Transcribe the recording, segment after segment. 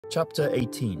Chapter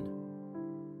 18.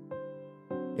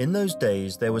 In those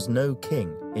days there was no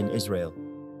king in Israel,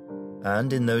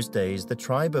 and in those days the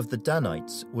tribe of the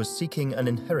Danites was seeking an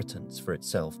inheritance for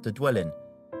itself to dwell in,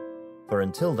 for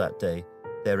until that day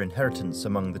their inheritance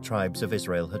among the tribes of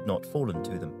Israel had not fallen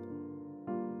to them.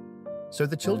 So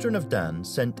the children of Dan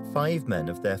sent 5 men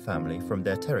of their family from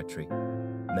their territory,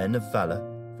 men of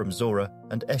valor from Zorah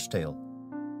and Eshtaol,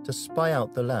 to spy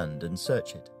out the land and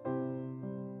search it.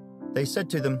 They said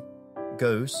to them,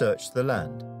 "Go search the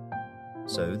land."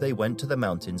 So they went to the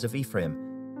mountains of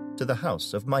Ephraim, to the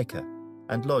house of Micah,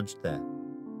 and lodged there.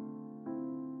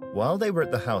 While they were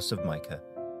at the house of Micah,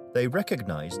 they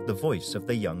recognized the voice of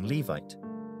the young Levite.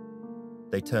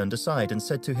 They turned aside and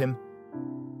said to him,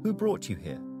 "Who brought you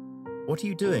here? What are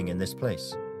you doing in this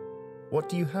place? What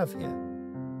do you have here?"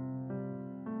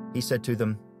 He said to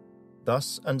them,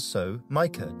 "Thus and so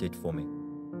Micah did for me.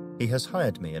 He has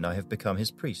hired me, and I have become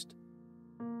his priest."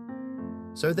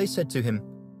 So they said to him,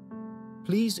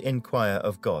 "Please inquire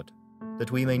of God,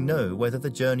 that we may know whether the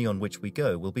journey on which we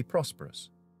go will be prosperous."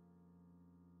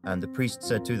 And the priest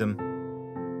said to them,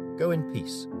 "Go in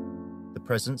peace. The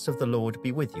presence of the Lord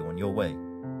be with you on your way."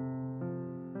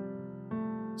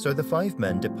 So the 5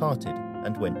 men departed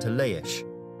and went to Laish.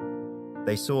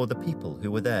 They saw the people who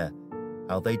were there,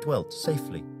 how they dwelt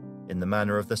safely, in the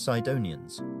manner of the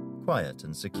Sidonians, quiet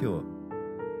and secure.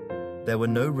 There were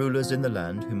no rulers in the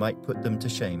land who might put them to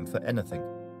shame for anything.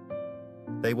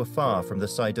 They were far from the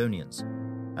Sidonians,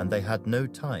 and they had no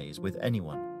ties with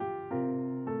anyone.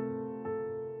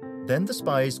 Then the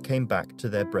spies came back to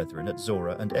their brethren at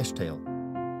Zorah and Eshtaol,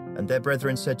 and their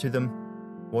brethren said to them,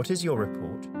 "What is your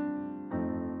report?"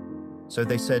 So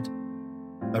they said,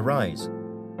 "Arise,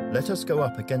 let us go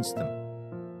up against them,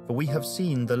 for we have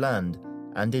seen the land,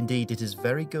 and indeed it is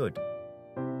very good.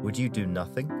 Would you do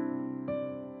nothing?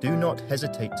 Do not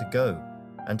hesitate to go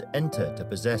and enter to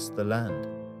possess the land.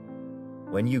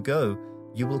 When you go,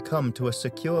 you will come to a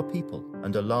secure people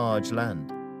and a large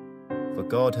land, for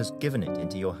God has given it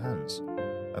into your hands,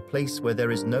 a place where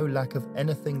there is no lack of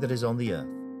anything that is on the earth."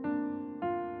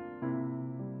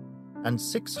 And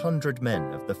 600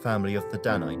 men of the family of the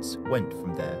Danites went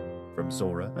from there, from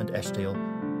Zorah and Eshtaol,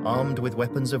 armed with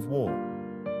weapons of war.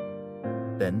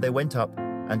 Then they went up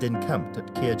and encamped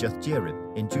at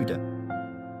Kirjath-jearim in Judah.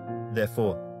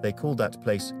 Therefore they call that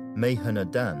place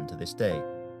Mahaneh-dan to this day.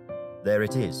 There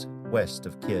it is, west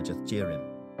of Kirjath-jearim.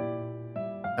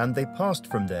 And they passed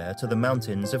from there to the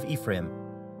mountains of Ephraim,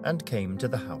 and came to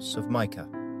the house of Micah.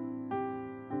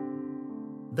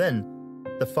 Then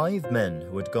the 5 men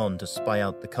who had gone to spy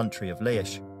out the country of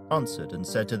Laish answered and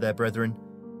said to their brethren,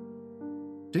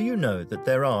 "Do you know that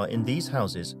there are in these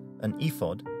houses an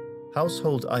ephod,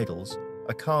 household idols,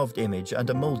 a carved image and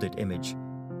a molded image?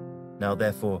 Now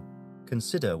therefore,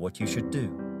 consider what you should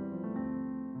do."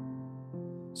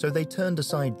 So they turned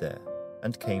aside there,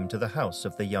 and came to the house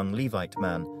of the young Levite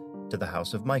man, to the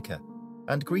house of Micah,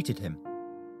 and greeted him.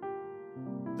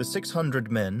 The 600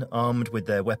 men, armed with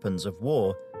their weapons of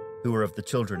war, who were of the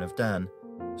children of Dan,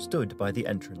 stood by the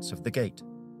entrance of the gate.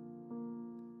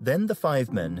 Then the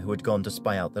 5 men who had gone to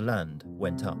spy out the land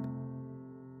went up.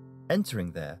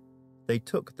 Entering there, they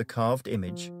took the carved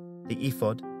image, the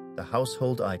ephod, the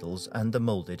household idols, and the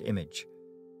molded image.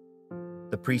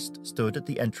 The priest stood at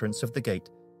the entrance of the gate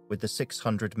with the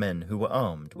 600 men who were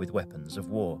armed with weapons of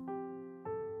war.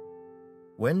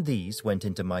 When these went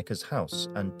into Micah's house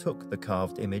and took the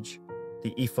carved image,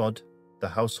 the ephod, the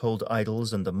household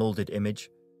idols, and the molded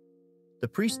image, the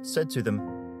priest said to them,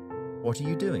 "What are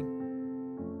you doing?"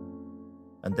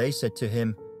 And they said to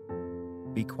him,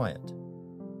 "Be quiet.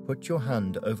 Put your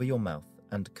hand over your mouth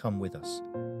and come with us.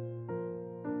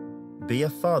 Be a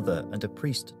father and a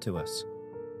priest to us.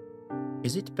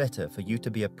 Is it better for you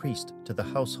to be a priest to the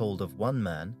household of one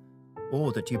man,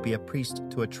 or that you be a priest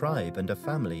to a tribe and a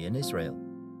family in Israel?"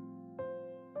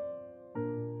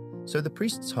 So the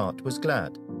priest's heart was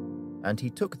glad, and he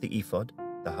took the ephod,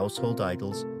 the household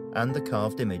idols, and the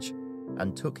carved image,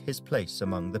 and took his place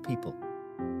among the people.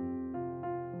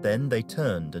 Then they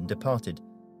turned and departed,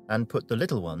 and put the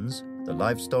little ones, the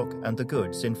livestock, and the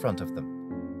goods in front of them.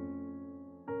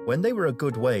 When they were a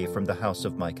good way from the house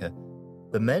of Micah,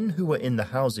 the men who were in the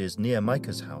houses near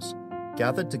Micah's house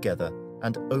gathered together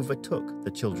and overtook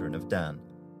the children of Dan.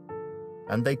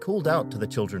 And they called out to the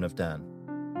children of Dan.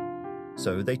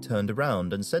 So they turned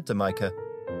around and said to Micah,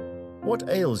 "What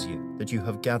ails you that you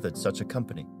have gathered such a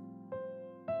company?"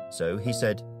 So he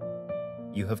said,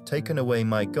 "You have taken away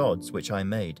my gods which I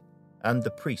made, and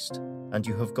the priest, and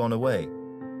you have gone away.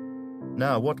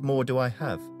 Now what more do I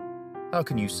have? How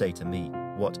can you say to me,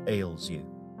 'What ails you?'"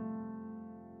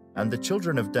 And the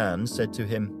children of Dan said to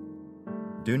him,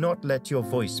 "Do not let your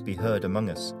voice be heard among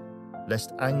us,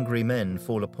 lest angry men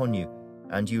fall upon you,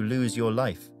 and you lose your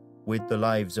life with the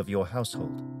lives of your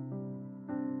household."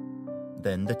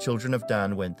 Then the children of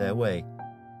Dan went their way.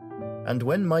 And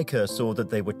when Micah saw that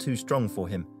they were too strong for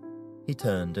him, he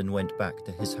turned and went back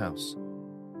to his house.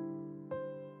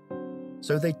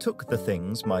 So they took the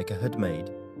things Micah had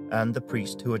made, and the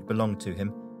priest who had belonged to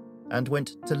him, and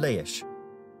went to Laish,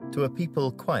 to a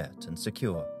people quiet and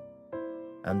secure.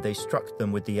 And they struck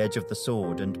them with the edge of the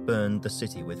sword and burned the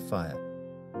city with fire.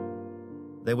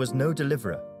 There was no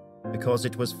deliverer, because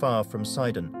it was far from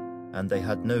Sidon, and they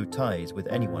had no ties with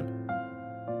anyone.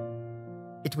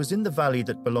 It was in the valley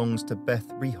that belongs to Beth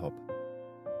Rehob.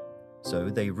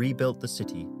 So they rebuilt the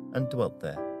city and dwelt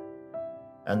there.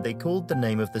 And they called the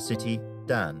name of the city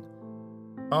Dan,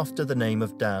 after the name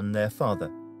of Dan their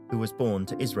father, who was born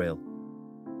to Israel.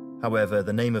 However,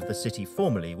 the name of the city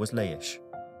formerly was Laish.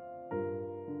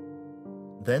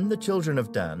 Then the children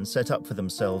of Dan set up for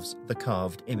themselves the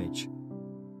carved image.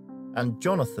 And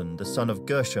Jonathan, the son of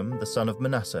Gershom, the son of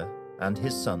Manasseh, and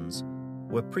his sons,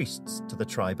 were priests to the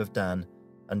tribe of Dan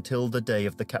until the day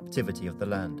of the captivity of the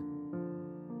land.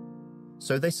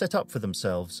 So they set up for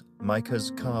themselves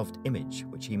Micah's carved image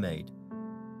which he made,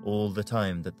 all the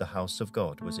time that the house of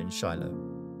God was in Shiloh.